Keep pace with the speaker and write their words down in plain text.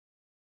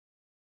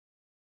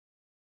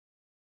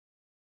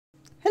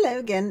Hello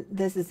again,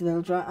 this is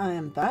Mildra. I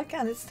am back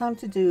and it's time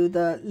to do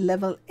the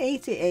level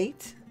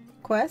 88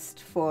 quest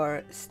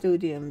for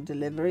Studium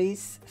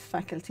Deliveries,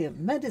 Faculty of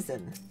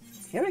Medicine.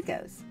 Here it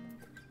goes.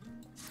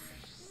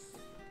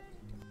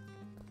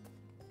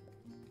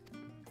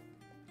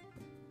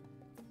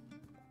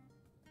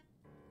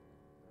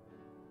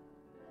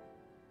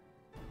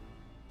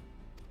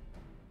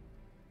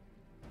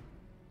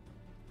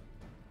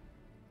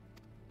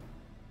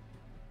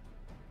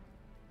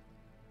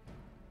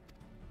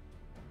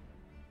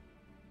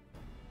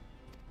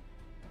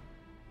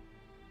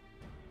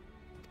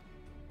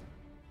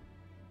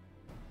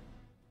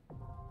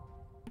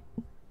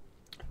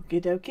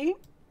 Okie dokie.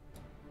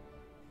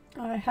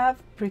 I have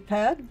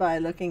prepared by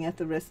looking at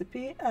the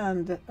recipe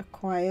and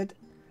acquired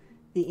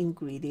the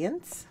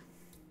ingredients.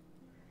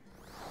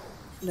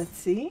 Let's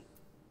see.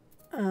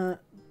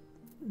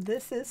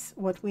 This is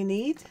what we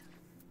need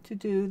to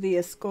do the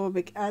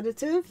ascorbic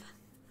additive,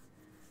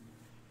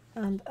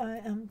 and I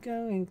am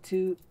going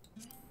to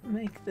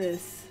make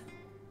this.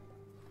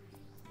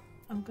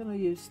 I'm going to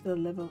use the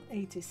level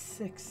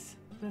 86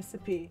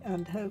 recipe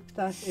and hope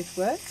that it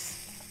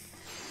works.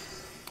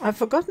 I've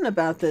forgotten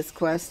about this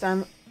quest.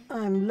 I'm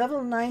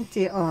level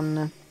 90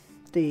 on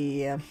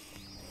the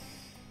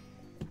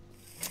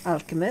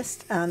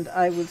alchemist, and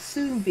I will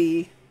soon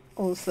be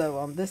also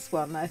on this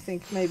one. I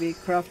think maybe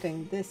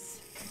crafting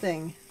this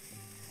thing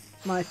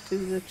might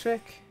do the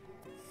trick.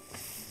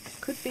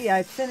 Could be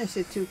I finish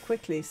it too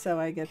quickly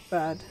so I get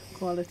bad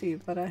quality,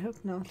 but I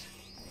hope not.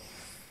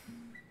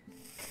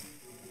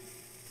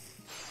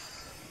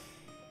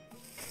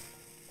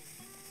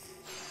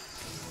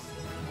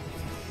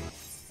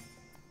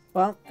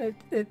 Well, it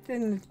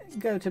didn't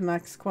go to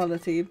max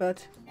quality,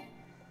 but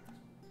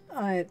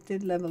I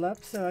did level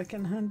up, so I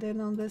can hand in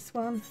on this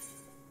one.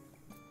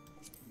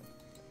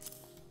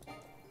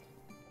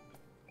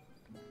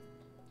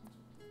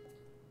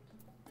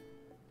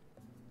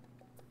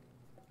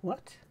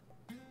 What?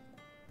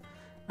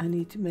 I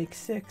need to make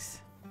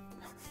 6.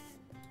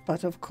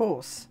 But of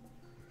course.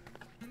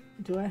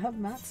 Do I have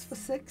mats for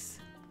 6?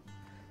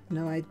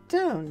 No, I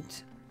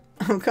don't.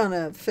 I'm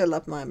gonna fill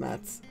up my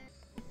mats.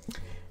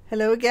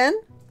 Hello again,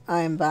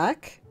 I am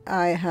back.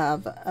 I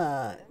have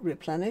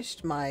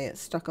replenished my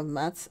stock of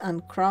mats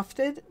and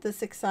crafted the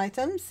 6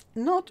 items.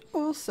 Not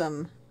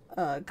awesome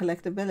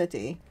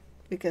collectability,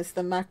 because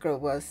the macro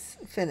was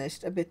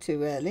finished a bit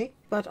too early.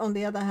 But on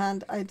the other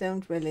hand, I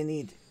don't really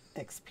need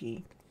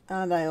XP.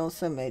 And I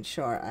also made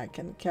sure I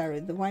can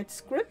carry the white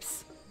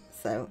scripts.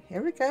 So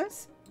here it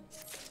goes.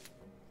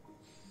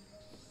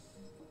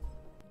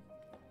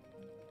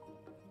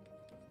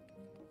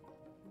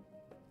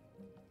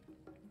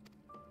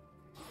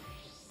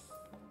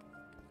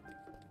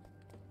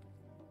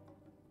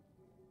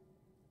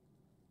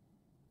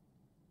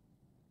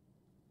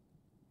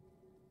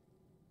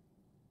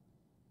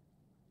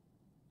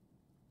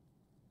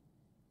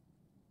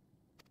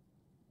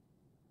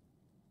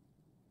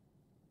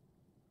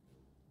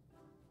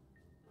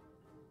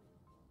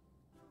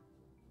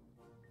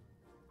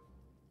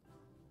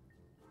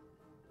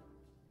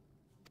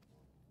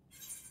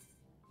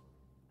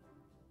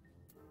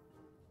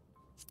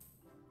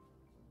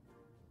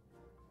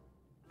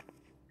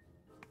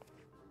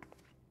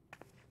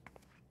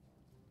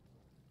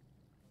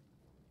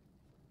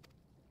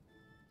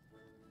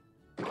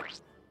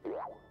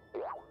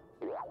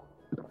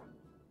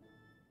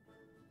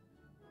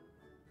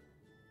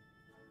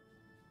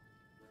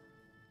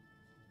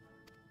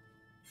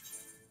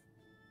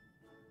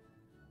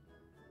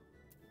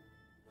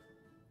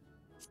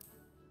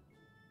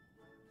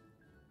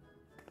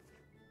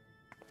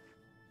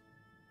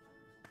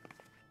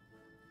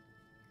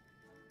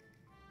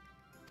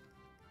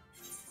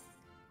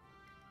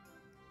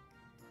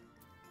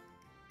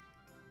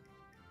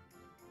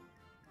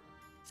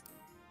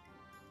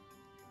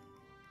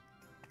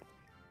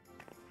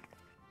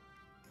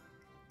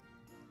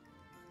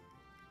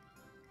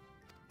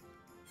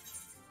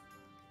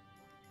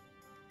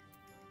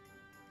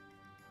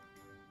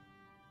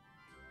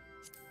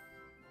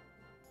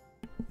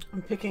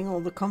 I'm picking all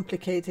the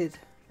complicated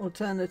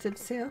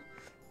alternatives here.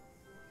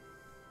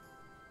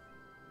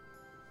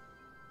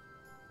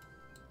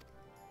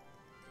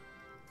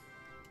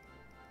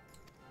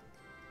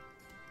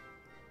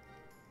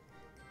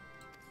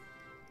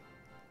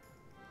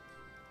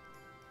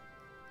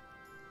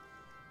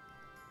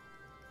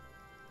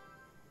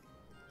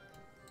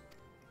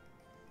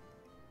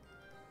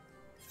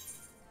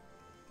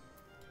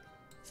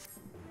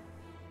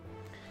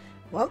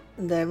 Well,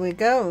 there we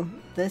go.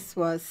 This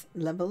was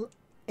level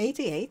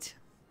 88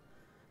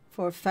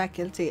 for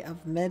Faculty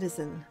of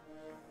Medicine.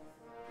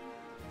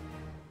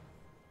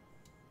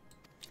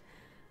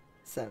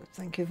 So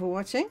thank you for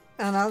watching,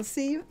 and I'll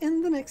see you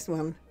in the next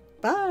one.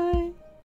 Bye!